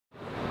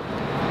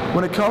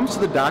When it comes to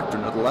the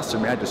doctrine of the lesser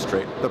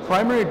magistrate, the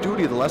primary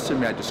duty of the lesser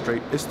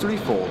magistrate is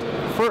threefold.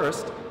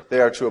 First, they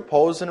are to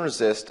oppose and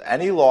resist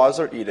any laws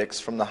or edicts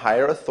from the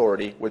higher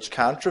authority which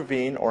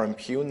contravene or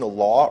impugn the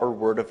law or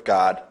word of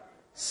God.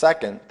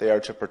 Second, they are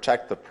to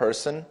protect the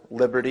person,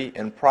 liberty,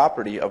 and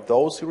property of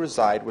those who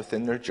reside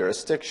within their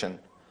jurisdiction.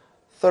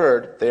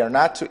 Third, they are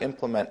not to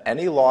implement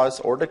any laws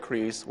or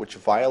decrees which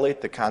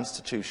violate the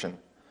Constitution,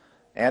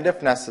 and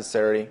if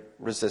necessary,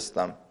 resist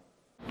them.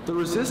 the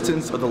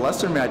resistance of the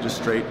lesser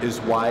magistrate is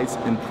wise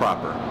and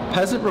proper.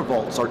 Peasant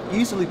revolts are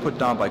easily put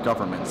down by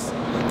governments.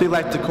 They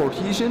lack the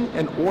cohesion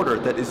and order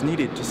that is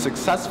needed to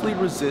successfully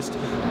resist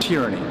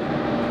tyranny.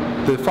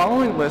 The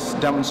following lists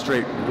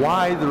demonstrate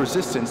why the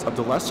resistance of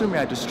the lesser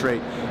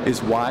magistrate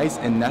is wise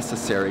and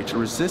necessary to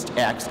resist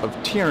acts of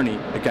tyranny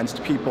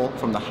against people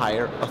from the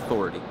higher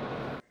authority.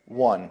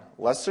 1.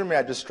 Lesser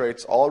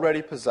magistrates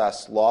already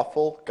possess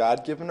lawful,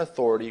 God-given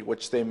authority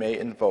which they may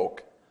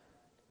invoke.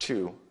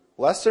 2.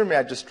 Lesser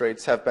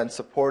magistrates have been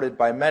supported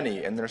by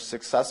many in their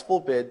successful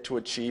bid to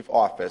achieve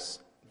office.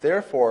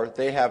 Therefore,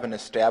 they have an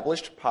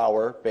established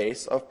power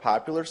base of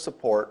popular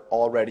support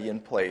already in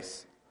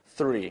place.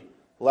 3.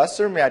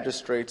 Lesser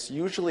magistrates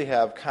usually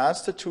have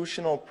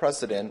constitutional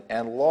precedent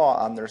and law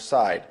on their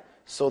side,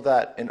 so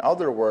that, in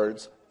other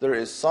words, there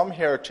is some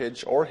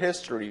heritage or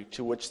history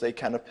to which they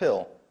can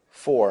appeal.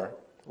 4.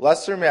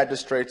 Lesser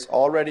magistrates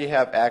already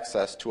have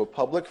access to a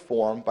public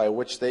forum by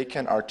which they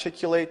can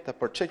articulate the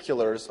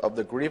particulars of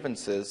the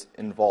grievances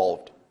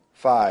involved.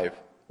 5.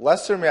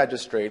 Lesser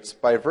magistrates,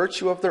 by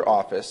virtue of their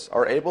office,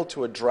 are able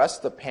to address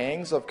the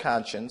pangs of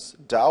conscience,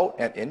 doubt,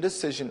 and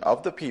indecision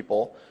of the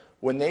people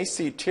when they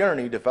see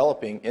tyranny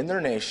developing in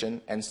their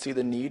nation and see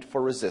the need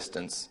for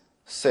resistance.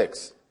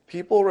 6.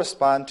 People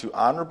respond to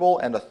honorable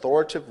and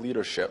authoritative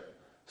leadership,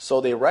 so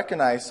they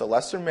recognize the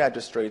lesser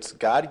magistrates'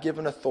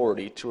 God-given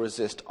authority to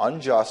resist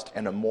unjust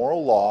and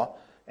immoral law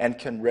and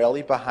can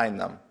rally behind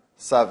them.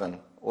 7.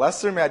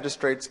 Lesser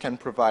magistrates can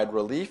provide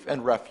relief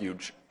and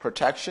refuge,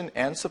 protection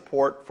and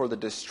support for the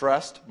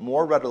distressed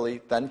more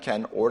readily than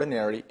can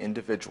ordinary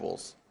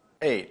individuals.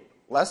 8.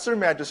 Lesser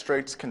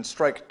magistrates can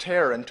strike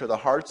terror into the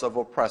hearts of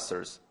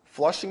oppressors,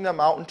 flushing them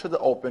out into the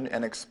open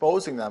and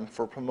exposing them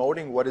for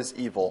promoting what is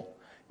evil,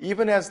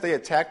 even as they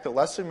attack the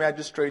lesser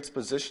magistrate's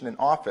position in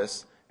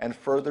office and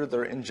further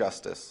their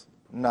injustice.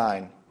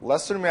 9.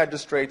 Lesser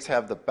magistrates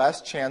have the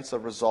best chance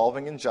of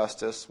resolving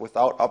injustice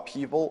without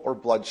upheaval or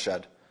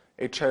bloodshed.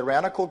 A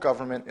tyrannical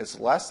government is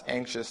less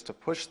anxious to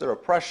push their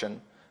oppression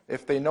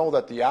if they know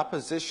that the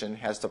opposition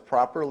has the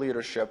proper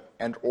leadership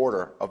and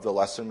order of the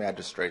lesser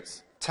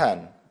magistrates.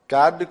 10.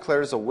 God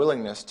declares a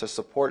willingness to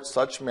support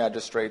such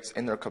magistrates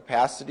in their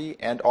capacity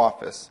and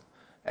office,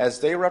 as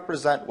they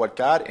represent what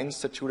God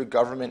instituted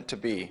government to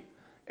be,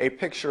 a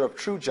picture of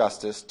true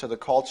justice to the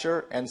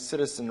culture and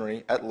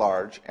citizenry at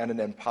large, and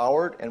an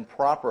empowered and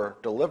proper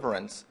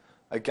deliverance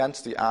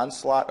against the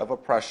onslaught of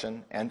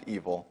oppression and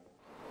evil.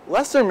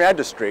 Lesser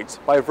magistrates,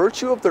 by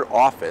virtue of their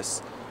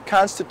office,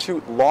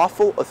 constitute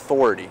lawful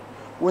authority.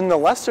 When the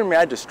lesser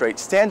magistrate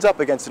stands up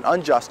against an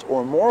unjust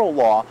or immoral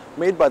law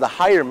made by the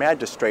higher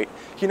magistrate,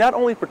 he not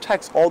only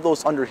protects all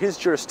those under his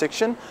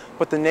jurisdiction,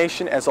 but the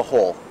nation as a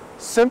whole.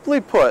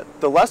 Simply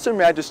put, the lesser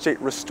magistrate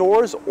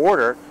restores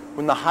order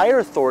when the higher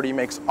authority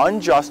makes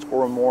unjust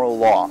or immoral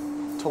law.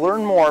 To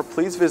learn more,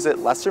 please visit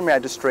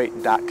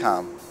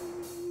lessermagistrate.com.